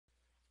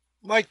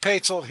Mike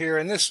Paetzold here,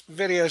 and this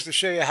video is to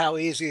show you how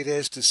easy it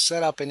is to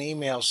set up an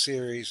email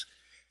series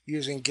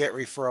using Get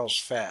Referrals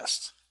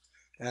Fast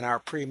and our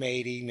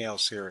pre-made email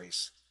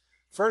series.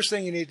 First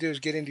thing you need to do is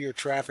get into your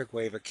Traffic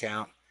Wave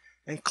account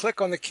and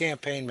click on the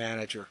Campaign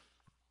Manager.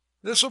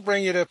 This will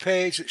bring you to a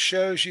page that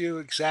shows you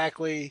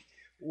exactly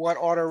what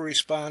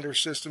autoresponder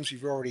systems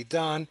you've already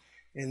done.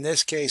 In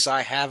this case,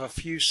 I have a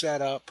few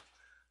set up.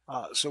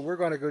 So we're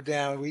going to go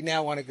down. We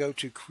now want to go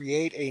to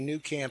Create a New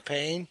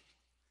Campaign.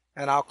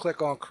 And I'll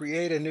click on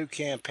Create a New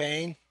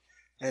Campaign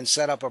and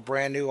set up a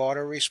brand new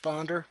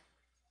autoresponder.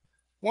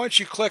 Once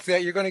you click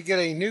that, you're going to get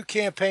a new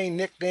campaign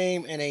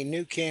nickname and a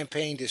new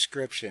campaign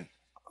description.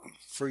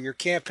 For your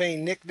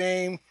campaign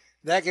nickname,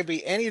 that could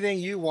be anything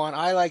you want.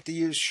 I like to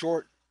use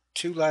short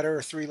 2-letter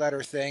or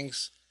 3-letter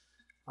things.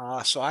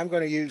 So I'm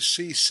going to use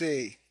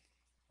CC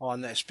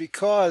on this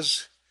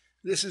because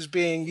this is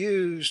being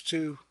used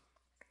to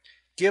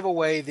give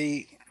away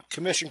the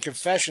Commission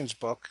Confessions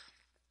book.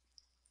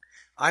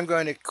 I'm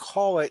going to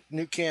call it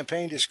New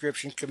Campaign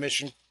Description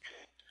Commission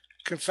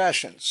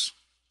Confessions.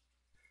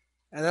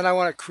 And then I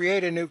want to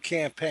create a new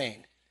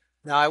campaign.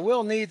 Now I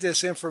will need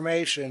this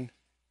information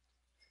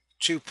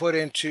to put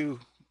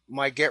into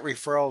my Get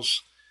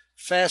Referrals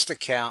Fast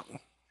account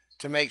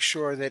to make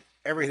sure that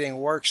everything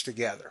works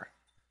together.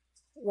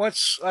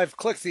 Once I've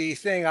clicked the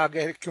thing, I'll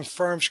get a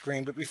confirm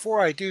screen. But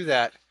before I do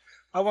that,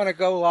 I want to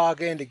go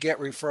log in to Get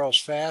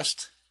Referrals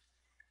Fast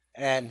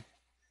and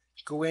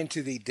go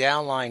into the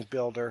downline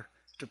builder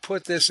to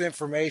put this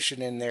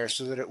information in there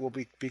so that it will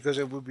be, because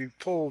it will be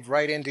pulled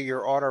right into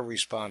your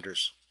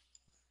autoresponders.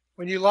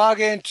 When you log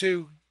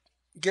into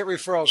Get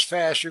Referrals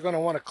Fast, you're going to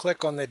want to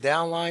click on the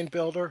downline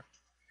builder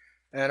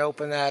and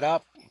open that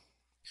up.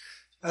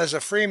 As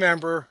a free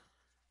member,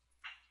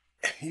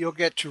 you'll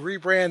get to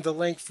rebrand the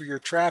link for your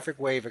Traffic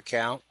Wave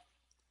account.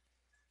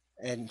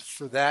 And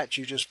for that,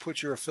 you just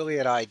put your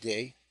affiliate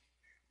ID,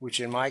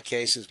 which in my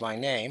case is my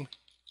name.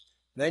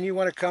 Then you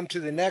want to come to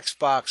the next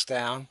box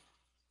down,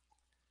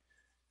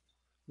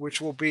 which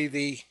will be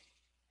the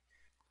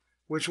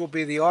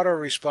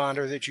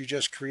autoresponder that you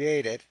just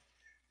created,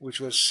 which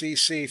was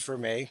CC for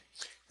me.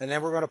 And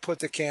then we're going to put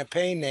the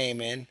campaign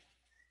name in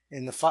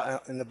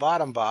the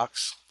bottom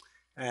box,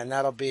 and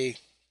that'll be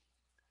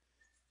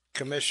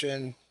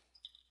Commission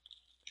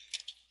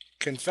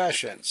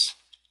Confessions.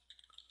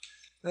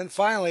 Then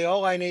finally,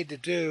 all I need to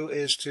do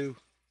is to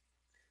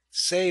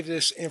save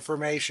this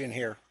information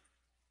here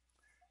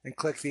and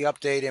click the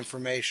Update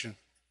Information.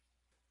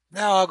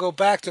 Now I'll go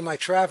back to my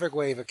Traffic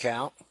Wave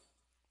account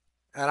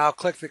and I'll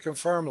click the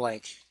confirm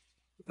link.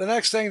 The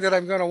next thing that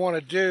I'm going to want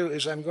to do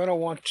is I'm going to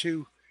want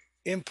to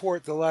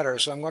import the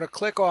letters. So I'm going to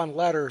click on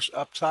Letters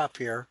up top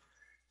here,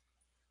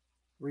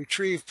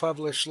 Retrieve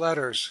Published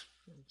Letters.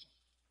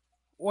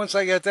 Once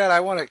I get that,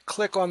 I want to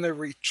click on the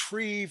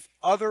Retrieve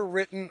Other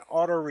Written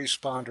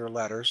Autoresponder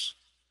Letters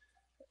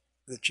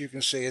that you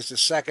can see is the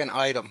second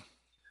item.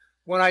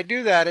 When I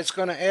do that, it's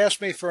going to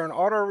ask me for an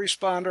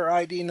autoresponder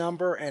ID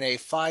number and a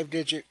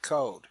 5-digit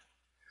code.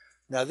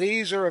 Now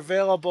these are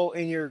available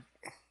in your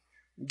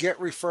Get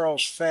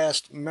Referrals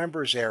Fast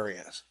members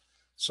areas.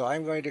 So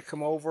I'm going to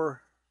come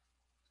over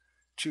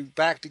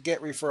back to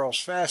Get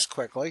Referrals Fast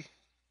quickly.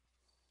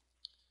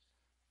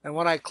 And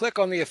when I click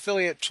on the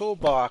affiliate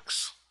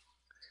toolbox,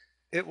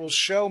 it will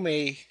show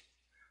me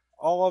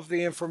all of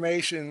the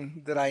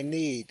information that I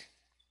need.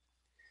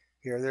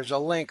 Here, there's a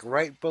link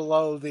right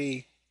below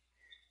the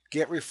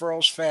Get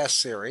Referrals Fast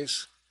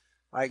series.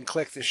 I can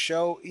click the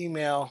Show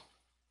Email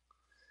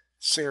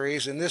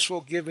series, and this will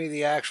give me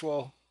the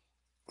actual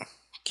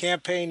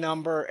campaign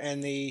number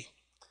and the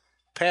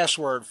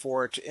password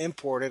for it to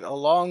import it,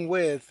 along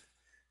with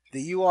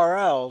the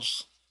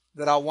URLs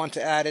that I'll want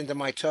to add into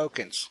my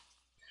tokens.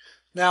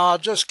 Now I'll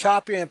just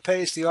copy and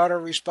paste the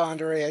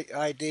autoresponder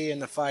ID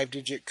and the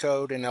 5-digit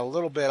code, and in a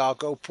little bit I'll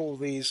go pull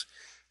these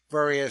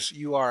various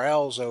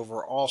URLs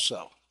over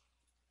also.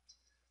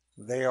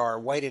 They are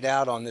whited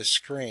out on this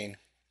screen.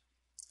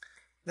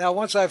 Now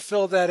once I've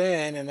filled that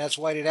in, and that's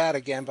whited out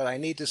again, but I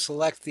need to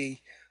select the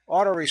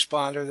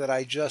autoresponder that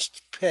I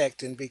just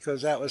picked, and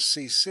because that was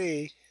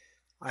CC,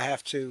 I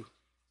have to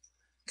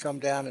come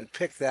down and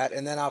pick that,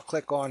 and then I'll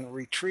click on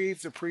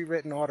Retrieve the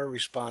Pre-Written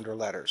Autoresponder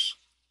Letters.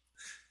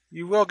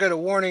 You will get a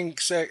warning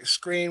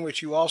screen,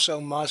 which you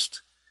also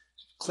must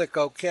click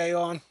OK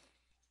on.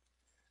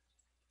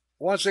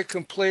 Once it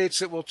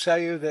completes, it will tell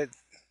you that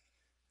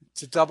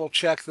to double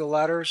check the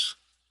letters.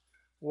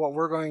 What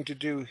we're going to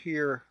do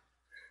here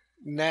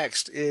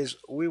next is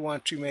we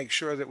want to make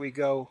sure that we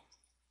go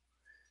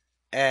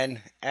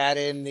and add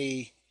in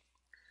the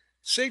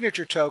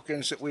signature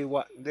tokens that we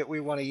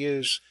want to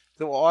use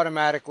that will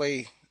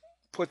automatically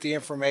put the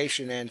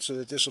information in so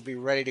that this will be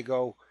ready to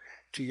go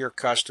to your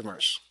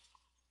customers.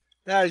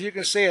 Now, as you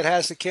can see, it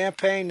has the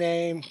campaign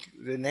name,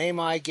 the name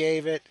I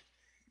gave it,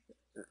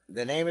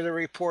 the name of the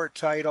report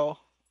title,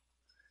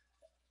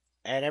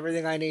 and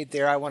everything I need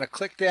there. I want to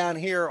click down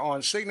here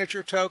on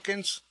signature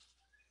tokens,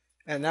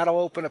 and that'll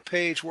open a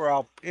page where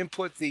I'll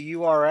input the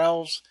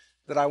URLs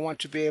that I want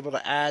to be able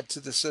to add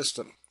to the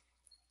system.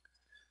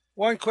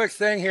 One quick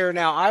thing here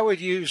now, I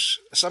would use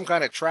some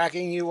kind of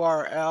tracking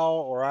URL,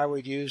 or I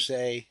would use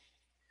a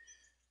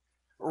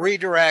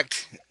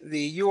redirect.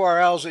 The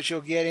URLs that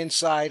you'll get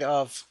inside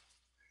of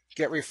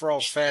Get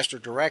Referrals Fast or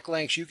direct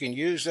links. You can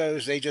use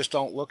those. They just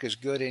don't look as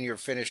good in your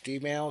finished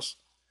emails.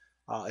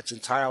 It's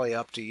entirely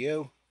up to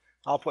you.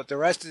 I'll put the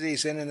rest of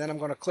these in, and then I'm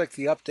going to click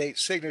the Update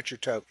Signature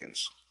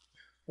Tokens.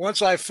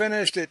 Once I've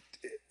finished it,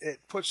 it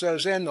puts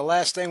those in. The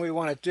last thing we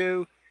want to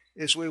do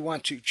is we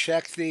want to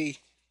check the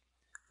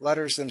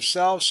letters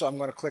themselves. So I'm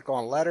going to click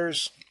on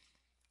Letters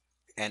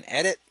and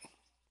Edit,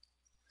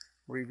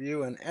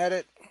 Review and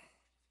Edit.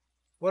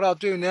 What I'll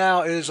do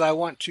now is I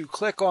want to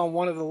click on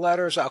one of the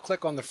letters. I'll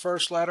click on the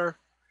first letter.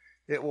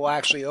 It will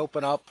actually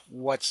open up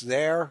what's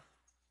there.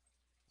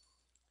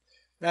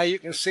 Now you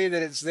can see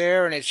that it's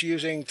there, and it's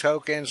using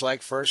tokens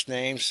like first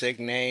name, sig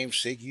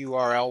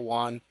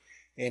URL1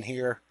 in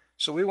here.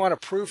 So we want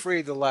to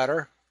proofread the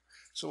letter.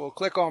 So we'll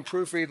click on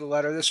Proofread the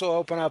Letter. This will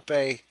open up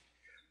a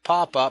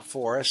pop-up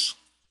for us.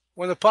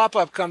 When the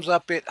pop-up comes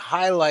up, it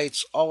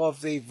highlights all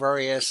of the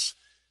various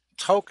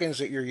tokens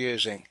that you're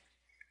using.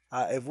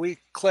 If we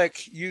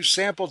click Use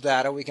Sample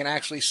Data, we can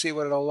actually see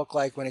what it'll look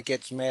like when it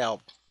gets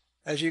mailed.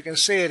 As you can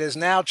see, it has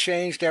now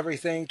changed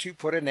everything to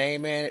put a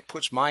name in. It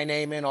puts my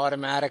name in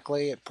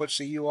automatically. It puts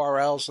the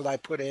URLs that I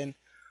put in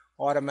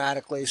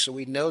automatically, so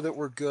we know that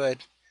we're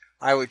good.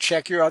 I would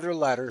check your other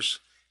letters,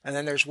 and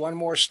then there's one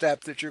more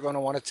step that you're going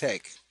to want to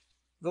take.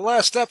 The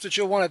last step that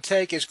you'll want to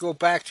take is go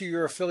back to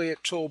your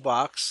affiliate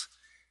toolbox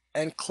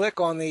and click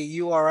on the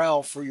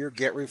URL for your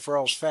Get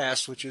Referrals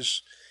Fast, which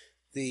is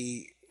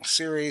the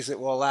series that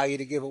will allow you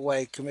to give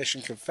away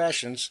commission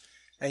confessions,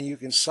 and you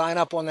can sign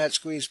up on that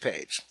squeeze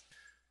page.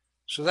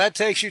 So that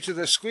takes you to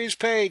the squeeze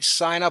page.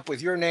 Sign up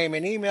with your name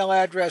and email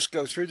address,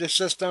 go through the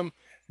system,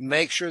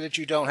 make sure that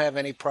you don't have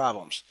any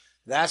problems.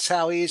 That's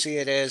how easy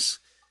it is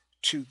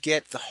to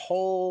get the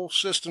whole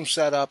system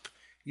set up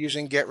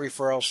using Get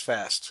Referrals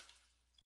Fast.